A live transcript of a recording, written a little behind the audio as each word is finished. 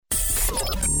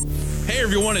Hey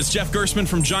everyone, it's Jeff Gerstmann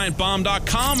from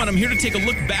GiantBomb.com, and I'm here to take a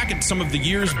look back at some of the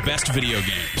year's best video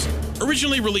games.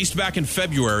 Originally released back in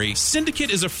February, Syndicate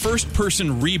is a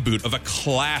first-person reboot of a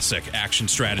classic action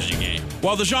strategy game.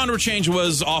 While the genre change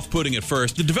was off-putting at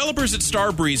first, the developers at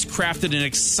Starbreeze crafted an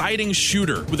exciting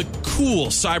shooter with a cool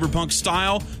cyberpunk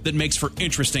style that makes for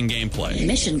interesting gameplay.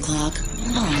 Mission clock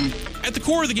on. At the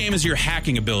core of the game is your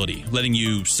hacking ability, letting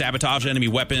you sabotage enemy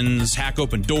weapons, hack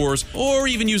open doors, or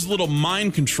even use a little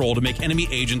mind control to make enemy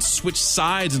agents switch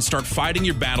sides and start fighting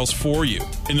your battles for you.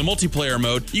 In the multiplayer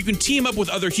mode, you can team up with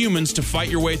other humans to fight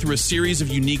your way through a series of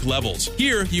unique levels.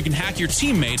 Here, you can hack your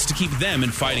teammates to keep them in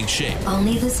fighting shape.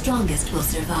 Only the strongest will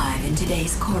survive in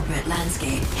today's corporate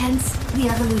landscape, hence the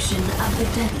evolution of the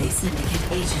deadly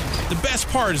Syndicate agent. The best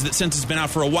part is that since it's been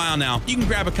out for a while now, you can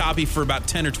grab a copy for about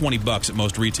 $10 or $20 at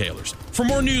most retailers. For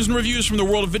more news and reviews from the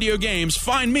world of video games,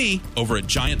 find me over at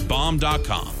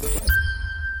GiantBomb.com.